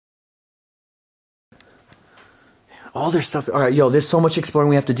All their stuff. All right, yo, there's so much exploring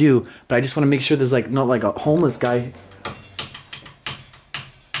we have to do, but I just want to make sure there's like not like a homeless guy.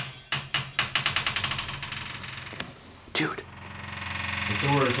 Dude. The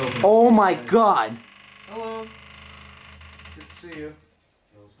door is open. Oh my god. Hello. Good to see you.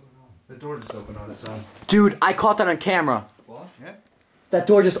 The door just opened on its own. Dude, I caught that on camera. What? Yeah. That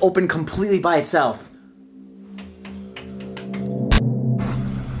door just opened completely by itself.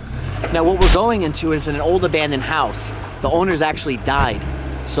 Now what we're going into is an old abandoned house. The owners actually died.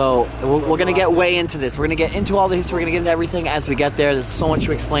 So we're gonna get way into this. We're gonna get into all the history, we're gonna get into everything as we get there. There's so much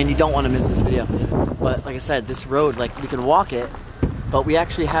to explain, you don't wanna miss this video. But like I said, this road, like we can walk it, but we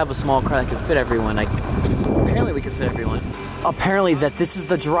actually have a small car that can fit everyone. Like, apparently we can fit everyone. Apparently that this is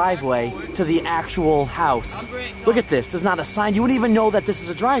the driveway to the actual house. Look at this, there's not a sign. You wouldn't even know that this is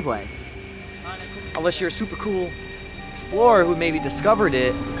a driveway. Unless you're a super cool explorer who maybe discovered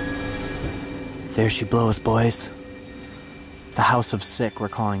it. There she blows, boys. The House of Sick, we're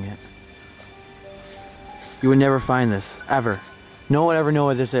calling it. You would never find this, ever. No one ever know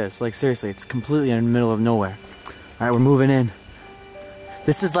what this is. Like seriously, it's completely in the middle of nowhere. Alright, we're moving in.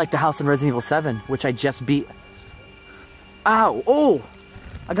 This is like the house in Resident Evil 7, which I just beat. Ow! Oh!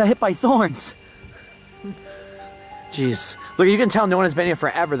 I got hit by thorns! Jeez. Look, you can tell no one has been here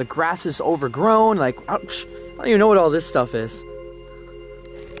forever. The grass is overgrown, like, I don't even know what all this stuff is.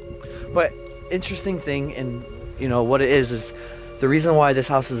 But, interesting thing, and you know, what it is the reason why this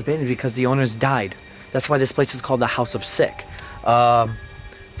house is abandoned because the owners died. That's why this place is called the House of Sick.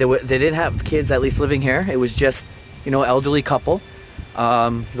 They didn't have kids, at least living here. It was just, you know, elderly couple.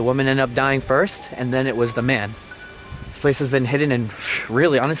 The woman ended up dying first, and then it was the man. This place has been hidden, and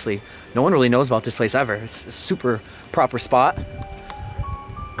really, honestly, no one really knows about this place ever. It's a super proper spot.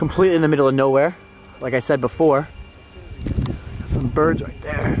 Completely in the middle of nowhere, like I said before. Got some birds right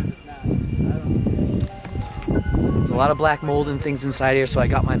there. There's a lot of black mold and things inside here, so I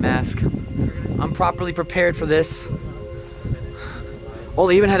got my mask. I'm properly prepared for this. Oh,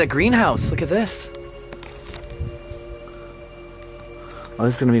 they even had a greenhouse. Look at this. Oh,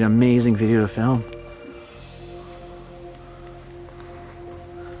 this is gonna be an amazing video to film.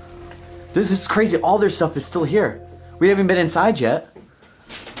 This is crazy. All their stuff is still here. We haven't been inside yet.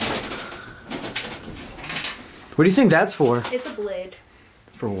 What do you think that's for? It's a blade.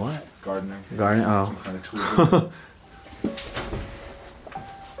 For what? Gardening. Gardening? Oh. Some kind of tool.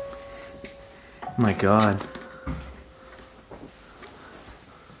 Oh my god.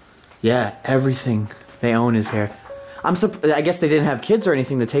 Yeah, everything they own is here. I guess they didn't have kids or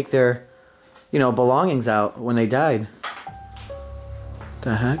anything to take their, you know, belongings out when they died.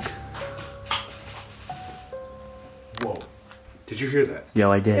 The heck? Whoa. Did you hear that?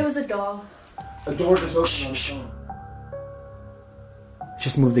 Yo, I did. It was a dog. A door just opened on its own.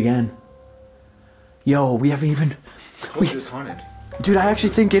 Just moved again. Yo, we haven't even... It's haunted. Dude, I actually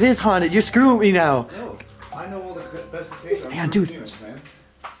think it is haunted. You're screwing me now. No, I know all the best locations. Hang on, dude. Humans, man.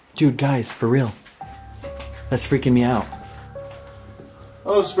 Dude, guys, for real. That's freaking me out.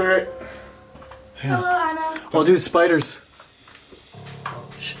 Hello, Spirit. Hello, Anna. Oh, dude, spiders.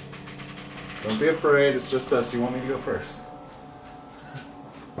 Shh. Don't be afraid. It's just us. You want me to go first?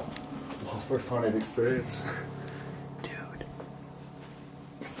 This is first haunted experience. Dude.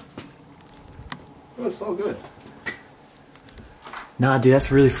 Oh, it's all good. Nah, dude,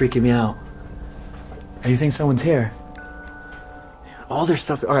 that's really freaking me out. You think someone's here? All their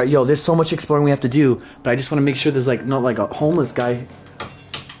stuff. All right, yo, there's so much exploring we have to do, but I just want to make sure there's like not like a homeless guy.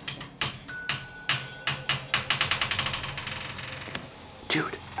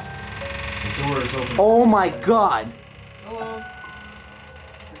 Dude. The door is open. Oh my god. Hello.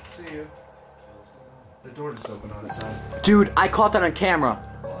 Good to see you. The door just opened on its own. Dude, I caught that on camera.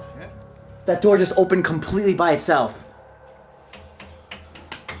 What? Yeah. That door just opened completely by itself.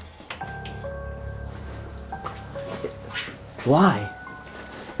 Why?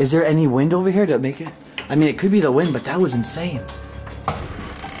 Is there any wind over here to make it? I mean, it could be the wind, but that was insane.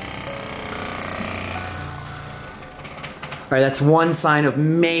 Alright, that's one sign of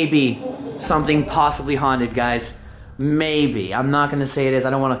maybe something possibly haunted, guys. Maybe. I'm not gonna say it is. I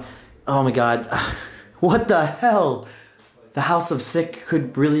don't wanna... Oh my god. What the hell? The House of Sick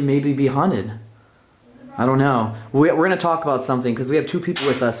could really maybe be haunted. I don't know. We're gonna talk about something, because we have two people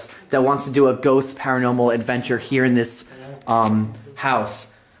with us that wants to do a ghost paranormal adventure here in this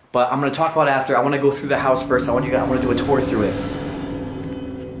house. But I'm gonna talk about it after. I wanna go through the house first. I wanna do a tour through it.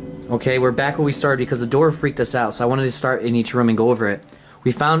 Okay, we're back where we started because the door freaked us out, so I wanted to start in each room and go over it.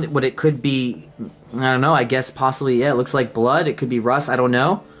 We found what it could be, I don't know, I guess possibly, yeah, it looks like blood, it could be rust, I don't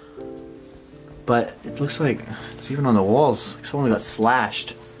know. But it looks like, it's even on the walls, like someone got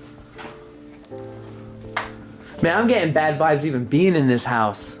slashed. Man, I'm getting bad vibes even being in this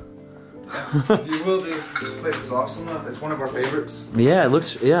house. You will do. This place is awesome. It's one of our favorites. Yeah, it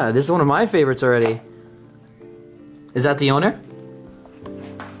looks. Yeah, this is one of my favorites already. Is that the owner?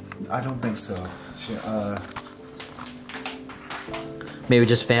 I don't think so. Maybe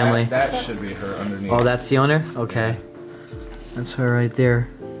just family. That should be her underneath. Oh, that's the owner? Okay. That's her right there.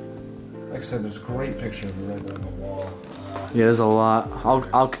 Like I said, there's a great picture of her right there on the wall. Yeah, there's a lot. I'm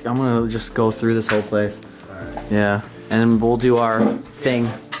gonna just go through this whole place. Alright. Yeah, and then we'll do our thing.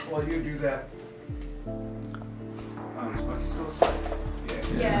 While you do that. Is Bucky still asleep?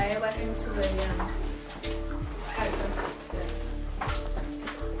 Yeah, I went into the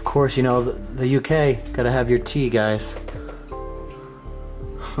Of course, you know, the UK, gotta have your tea, guys.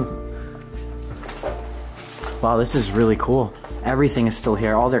 Wow, this is really cool. Everything is still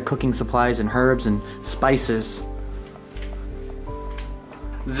here. All their cooking supplies and herbs and spices.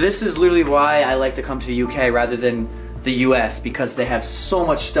 This is literally why I like to come to the UK rather than the US, because they have so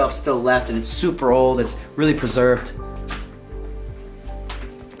much stuff still left and it's super old. It's really preserved.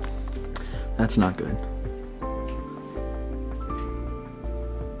 That's not good.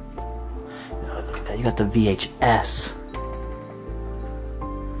 Oh, look at that. You got the VHS.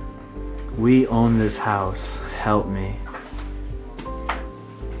 We own this house. Help me.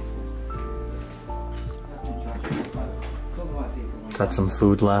 Got some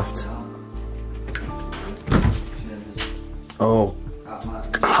food left. Oh,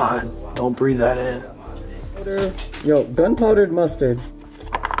 God. Don't breathe that in. Yo, gunpowdered mustard.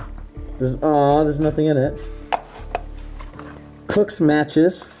 There's nothing in it. Cook's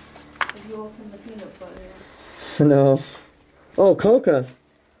matches. Did you open the peanut butter? No. Oh, Coca.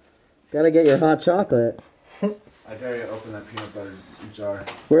 Gotta get your hot chocolate. I dare you to open that peanut butter jar.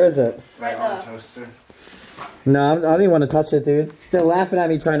 Where is it? Right on the there. toaster. No, I don't even want to touch it, dude. They're laughing at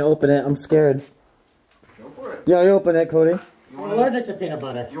me trying to open it. I'm scared. Go for it. Yo, you open it, Cody. I'm allergic to peanut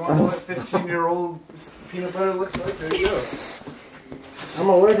butter. You want to know what 15-year-old peanut butter looks like? There you go. I'm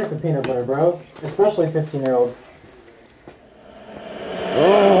allergic to peanut butter, bro. Especially 15-year-old.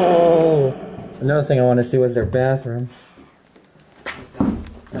 Oh! Another thing I want to see was their bathroom.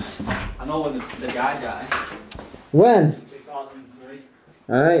 I know when the guy died. When? 2003.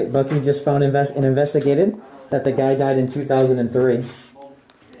 Alright, Bucky just found and investigated that the guy died in 2003.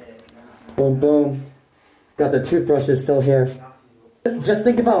 Boom, boom. Got the toothbrushes still here. Just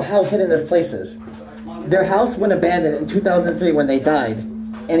think about how hidden this place is. Their house went abandoned in 2003 when they died,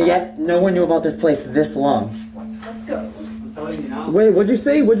 and yet no one knew about this place this long. Let's go. I'm telling you now. Wait, what'd you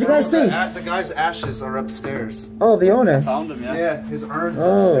see? What'd you guys see? The guy's ashes are upstairs. Oh, the owner. Found him, yeah. Yeah, his urn's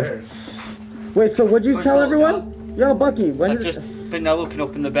Oh. upstairs. Wait, so what'd you tell everyone? Yo, Bucky, when I've just been there looking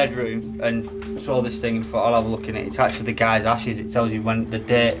up in the bedroom and saw this thing and thought I'll have a look in it. It's actually the guy's ashes. It tells you when the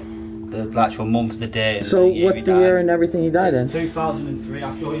date, the actual month, the day. And So the year what's he the died. year and everything he died in? 2003.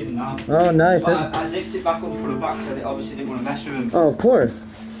 I'll show you now. Oh, nice. But I zipped it back up and put it back because I obviously didn't want to mess with him. Oh, of course.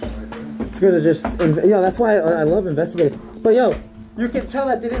 It's good to just, yo, that's why I love investigating. But yo, you can tell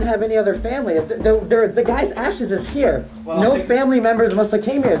that they didn't have any other family. The guy's ashes is here. Well, No family members must have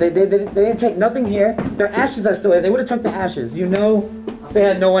came here. They didn't take nothing here. Their ashes are still here. They would have took the ashes. You know, they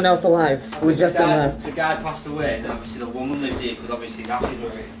had no one else alive. It was just them. The guy passed away, and then obviously the woman lived here because obviously the ashes were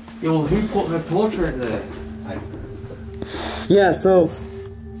here. Yeah, well, who put her portrait there? Yeah, so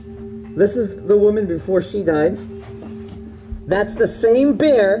this is the woman before she died. That's the same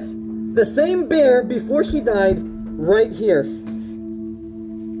bear before she died, right here.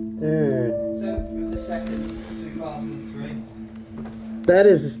 Dude. 7th of the 2nd, 2003.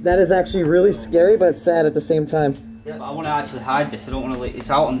 That is actually really scary, but sad at the same time. Yeah, but I want to actually hide this. I don't want to. It's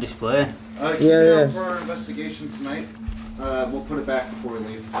out on display. Keep it out for our investigation tonight. We'll put it back before we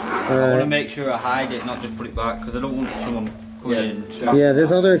leave. I want to make sure I hide it, not just put it back, because I don't want someone coming in. Yeah,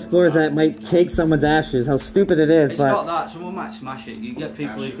 there's other explorers that might take someone's ashes. How stupid it is, It's but not that. Someone might smash it. You get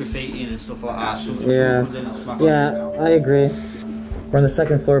people who graffiti and stuff like that. So yeah, someone comes in and smashes it. yeah, I agree. We're on the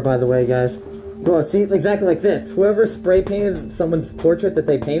second floor, by the way, guys. Bro, see, exactly like this. Whoever spray painted someone's portrait that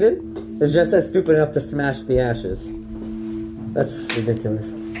they painted is just as stupid enough to smash the ashes. That's ridiculous.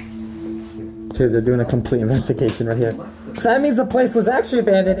 Dude, they're doing a complete investigation right here. So that means the place was actually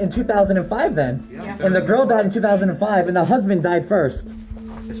abandoned in 2005 then. Yeah. And the girl died in 2005 and the husband died first.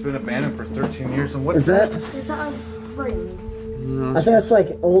 It's been abandoned for 13 years, and what's Is that? Is that a ring? I think that's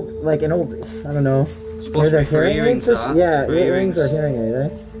like old, like an old, I don't know. Supposed to be for earrings, that. Yeah, For earrings or hearing aid,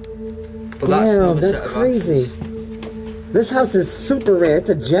 right? But that's Damn, another that's set of crazy. This house is super rare. It's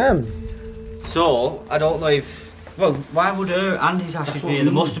a gem. So, I don't know if... Well, why would her and his ashes be here?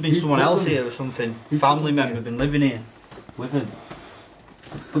 There must have been someone else here or something. Family member been living here with him.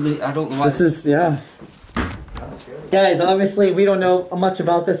 But I don't know why... This is, yeah. Guys, obviously we don't know much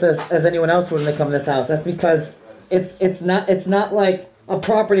about this as anyone else would when they come to this house. That's because it's not like a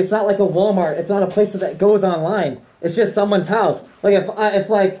property. It's not like a Walmart. It's not a place that goes online. It's just someone's house. Like if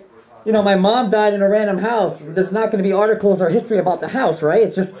like, you know, my mom died in a random house, there's not going to be articles or history about the house, right?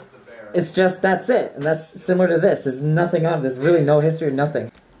 It's just that's it. And that's similar to this. There's nothing on it. There's really no history,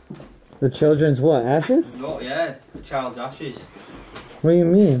 nothing. The children's what? Ashes? No, yeah, the child's ashes. What do you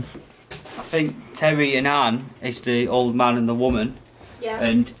mean? I think Terry and Anne is the old man and the woman. Yeah.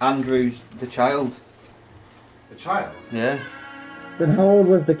 And Andrew's the child. The child? Yeah. Then how old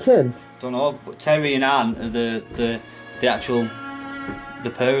was the kid? Don't know, but Terry and Anne are the actual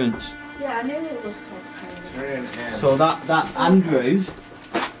parents. Yeah, I knew it was called Terry. And So that Andrew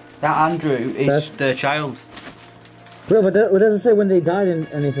is the child. Bro, but it doesn't say when they died in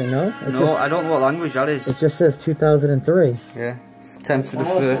anything, no? No, I don't know what language that is. It just says 2003. Yeah, 10th for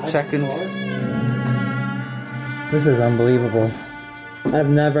the 2nd. This is unbelievable. I've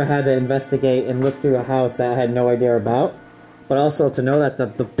never had to investigate and look through a house that I had no idea about. But also to know that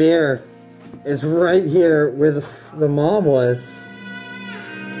the bear is right here where the mom was.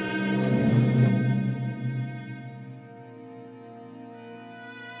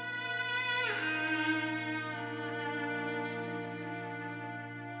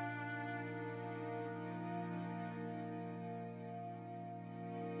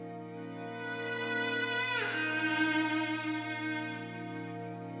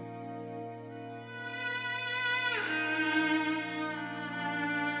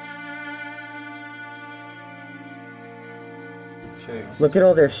 Look at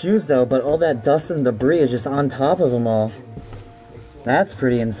all their shoes though, but all that dust and debris is just on top of them all. That's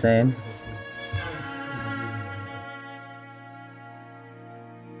pretty insane.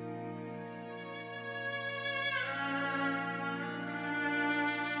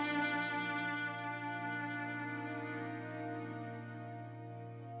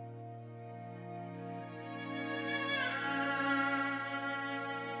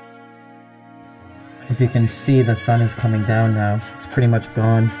 If you can see, the sun is coming down now. It's pretty much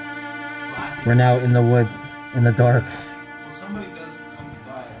gone. We're now in the woods, in the dark. Well, somebody does come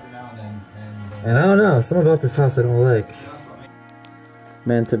by every now and then. And I don't know, something about this house I don't like.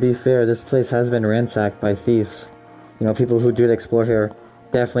 Man, to be fair, this place has been ransacked by thieves. You know, people who did explore here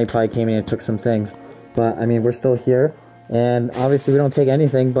definitely probably came in and took some things. But, I mean, we're still here. And obviously we don't take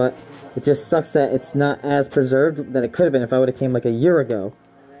anything, but it just sucks that it's not as preserved that it could have been if I would have came like a year ago.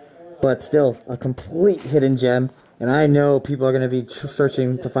 But still, a complete hidden gem. And I know people are going to be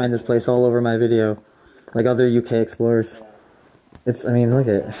searching to find this place all over my video. Like other UK explorers. I mean, look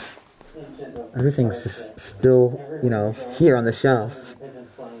at it. Everything's just still, you know, here on the shelves.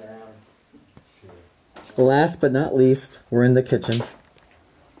 Last but not least, we're in the kitchen.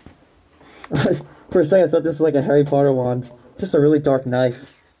 For a second I thought this was like a Harry Potter wand. Just a really dark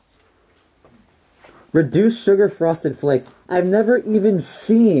knife. Reduced sugar frosted flakes. I've never even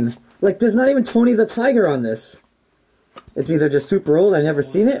seen... Like, there's not even Tony the Tiger on this. It's either just super old, I've never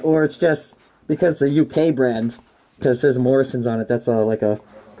seen it, or it's just because it's a UK brand. Because it says Morrison's on it. That's like a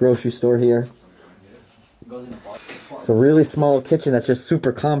grocery store here. It's a really small kitchen that's just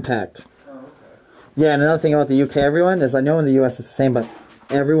super compact. Yeah, and another thing about the UK, everyone, is I know in the US it's the same, but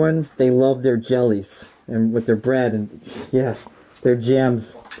everyone, they love their jellies. And with their bread, and yeah, their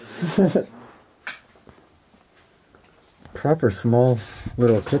jams. Proper small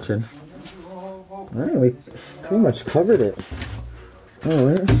little kitchen. Alright, we pretty much covered it.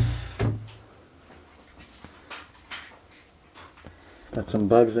 Alright. Got some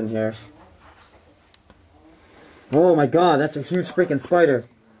bugs in here. Oh my god, that's a huge freaking spider.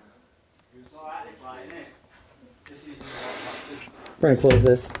 We're gonna close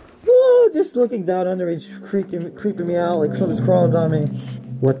this. Oh, just looking down under me, creeping me out like something's crawling on me.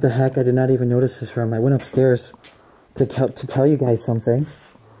 What the heck, I did not even notice this room. I went upstairs to tell you guys something.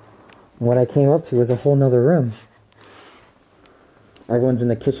 And what I came up to was a whole nother room. Everyone's in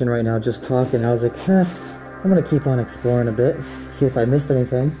the kitchen right now just talking. I was like, I'm gonna keep on exploring a bit, see if I missed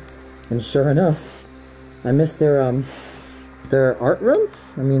anything. And sure enough, I missed their art room.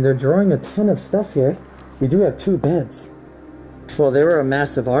 I mean, they're drawing a ton of stuff here. We do have 2 beds. Well, they were a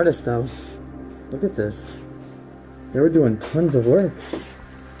massive artist though. Look at this. They were doing tons of work.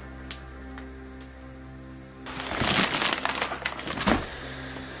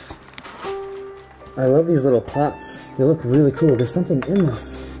 I love these little pots. They look really cool. There's something in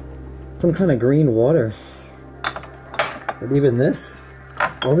this. Some kind of green water. But even this.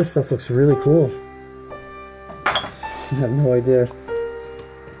 All this stuff looks really cool. I have no idea.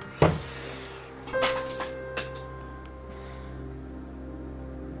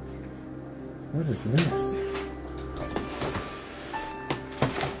 What is this?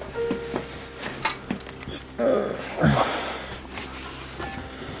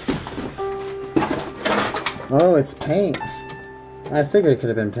 Oh, it's paint. I figured it could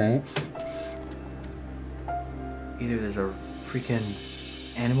have been paint. Either there's a freaking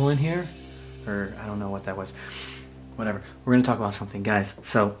animal in here, or I don't know what that was. Whatever. We're gonna talk about something, guys.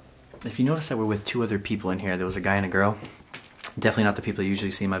 So, if you notice that we're with 2 other people in here, there was a guy and a girl. Definitely not the people you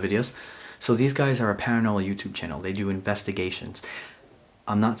usually see in my videos. So these guys are a paranormal YouTube channel. They do investigations.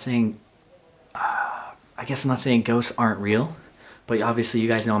 I'm not saying, I guess I'm not saying ghosts aren't real, but obviously you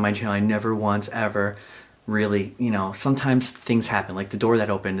guys know on my channel I never once ever really, you know, sometimes things happen, like the door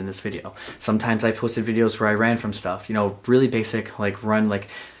that opened in this video. Sometimes I posted videos where I ran from stuff, you know, really basic, like run, like,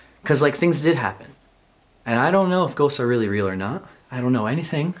 because like things did happen. And I don't know if ghosts are really real or not. I don't know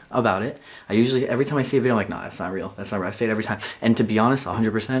anything about it. I usually, every time I see a video, I'm like, nah, that's not real. That's not real. I say it every time. And to be honest,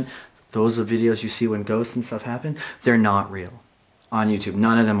 100%, those are videos you see when ghosts and stuff happen, they're not real on YouTube.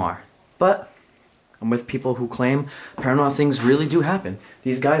 None of them are. But I'm with people who claim paranormal things really do happen.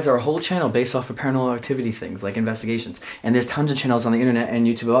 These guys are a whole channel based off of paranormal activity things, like investigations. And there's tons of channels on the internet and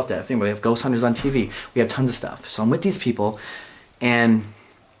YouTube about that thing. We have ghost hunters on TV. We have tons of stuff. So I'm with these people, and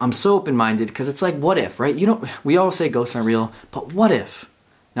I'm so open-minded because it's like, what if, right? You don't. We all say ghosts aren't real, but what if?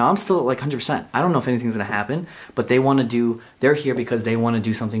 Now I'm still at like 100%. I don't know if anything's gonna happen, but they want to do. They're here because they want to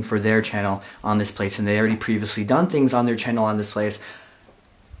do something for their channel on this place, and they already previously done things on their channel on this place.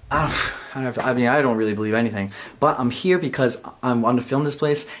 I mean, I don't really believe anything, but I'm here because I want to film this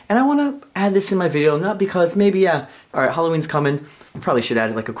place, and I want to add this in my video, not because maybe, yeah, all right, Halloween's coming. I probably should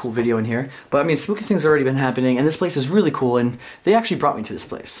add like a cool video in here, but I mean, spooky things have already been happening, and this place is really cool, and they actually brought me to this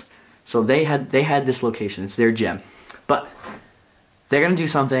place. So they had this location. It's their gem, but they're gonna do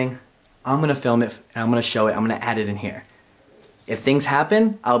something. I'm gonna film it, and I'm gonna show it. I'm gonna add it in here. If things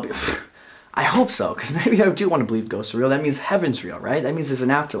happen, I'll be. I hope so, because maybe I do want to believe ghosts are real. That means heaven's real, right? That means there's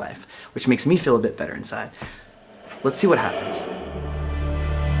an afterlife, which makes me feel a bit better inside. Let's see what happens.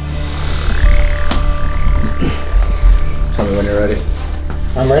 Tell me when you're ready.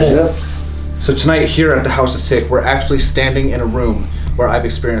 I'm ready. Yep. So tonight here at the House of Sick, we're actually standing in a room where I've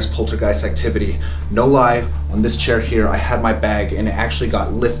experienced poltergeist activity. No lie, on this chair here, I had my bag and it actually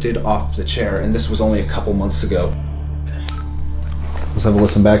got lifted off the chair, and this was only a couple months ago. Let's have a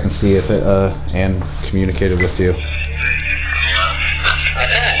listen back and see if it Anne communicated with you.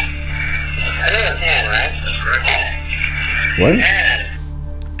 What?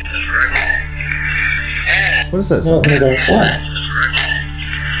 What is this? No, what?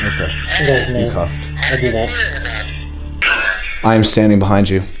 Okay. You cuffed. I do that. I am standing behind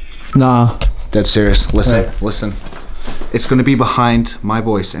you. Nah. Dead serious. Listen, Right. listen. It's gonna be behind my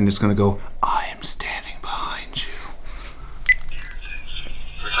voice, and it's gonna go, I am standing behind you.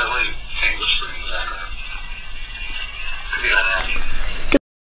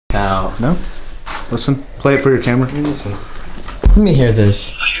 Now. No? Listen. Play it for your camera. Listen. Let me hear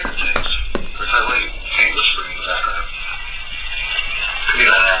this.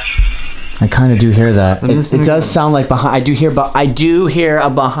 I kind of do hear that. It does sound like behind. I do hear a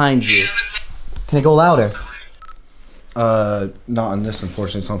behind you. Can it go louder? Not on this,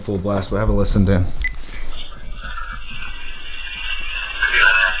 unfortunately. It's on full blast, but have a listen, Dan.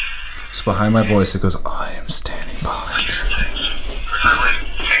 It's behind my voice. It goes, I am standing behind you.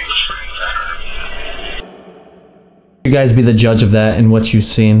 You guys be the judge of that and what you've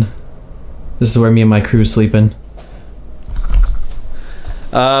seen. This is where me and my crew sleeping.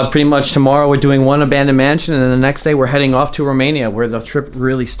 Pretty much tomorrow we're doing one abandoned mansion, and then the next day we're heading off to Romania, where the trip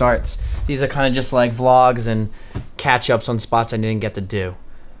really starts. These are kind of just like vlogs and catch-ups on spots I didn't get to do.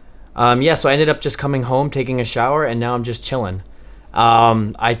 Yeah, so I ended up just coming home, taking a shower, and now I'm just chilling.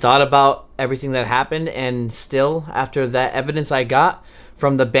 I thought about everything that happened, and still, after that evidence I got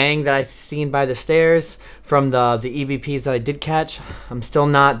from the bang that I seen by the stairs, from the EVPs that I did catch, I'm still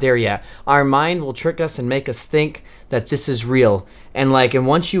not there yet. Our mind will trick us and make us think that this is real. And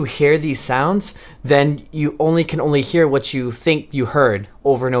once you hear these sounds, then you can only hear what you think you heard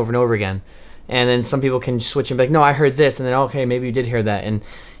over and over and over again. And then some people can switch and be like, no, I heard this, and then okay, maybe you did hear that. And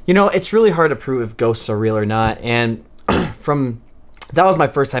you know, it's really hard to prove if ghosts are real or not. And that was my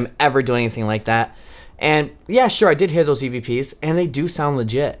first time ever doing anything like that. And yeah, sure, I did hear those EVPs, and they do sound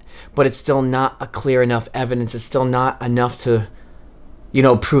legit, but it's still not a clear enough evidence. It's still not enough to, you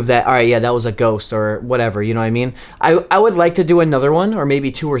know, prove that, all right, yeah, that was a ghost or whatever, you know what I mean? I would like to do another one, or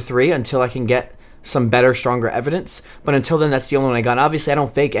maybe 2 or 3, until I can get some better, stronger evidence. But until then, that's the only one I got. Obviously, I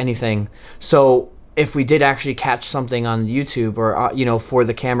don't fake anything. So if we did actually catch something on YouTube, or, you know, for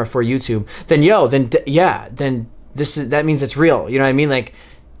the camera for YouTube, then that means it's real. You know what I mean? Like,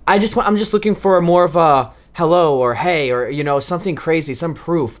 I'm just looking for more of a hello or hey, or, you know, something crazy, some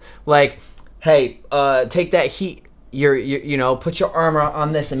proof. Like, hey, take that heat, you know, put your arm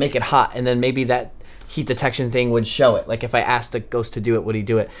on this and make it hot, and then maybe that heat detection thing would show it. Like if I asked the ghost to do it, would he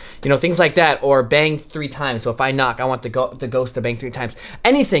do it? You know, things like that. Or bang 3 times. So if I knock, I want the ghost to bang 3 times.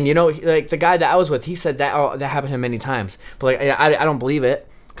 Anything, you know, like the guy that I was with, he said that that happened to him many times. But like I don't believe it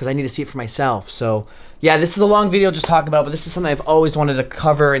because I need to see it for myself. So yeah, this is a long video just talking about, but this is something I've always wanted to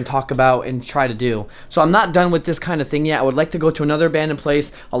cover and talk about and try to do. So I'm not done with this kind of thing yet. I would like to go to another abandoned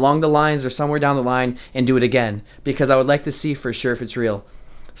place along the lines or somewhere down the line and do it again because I would like to see for sure if it's real.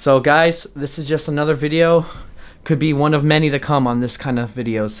 So guys, this is just another video. Could be one of many to come on this kind of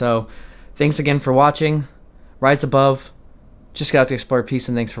video. So thanks again for watching. Rise above. Just got to explore. Peace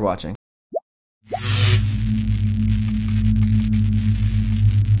and thanks for watching.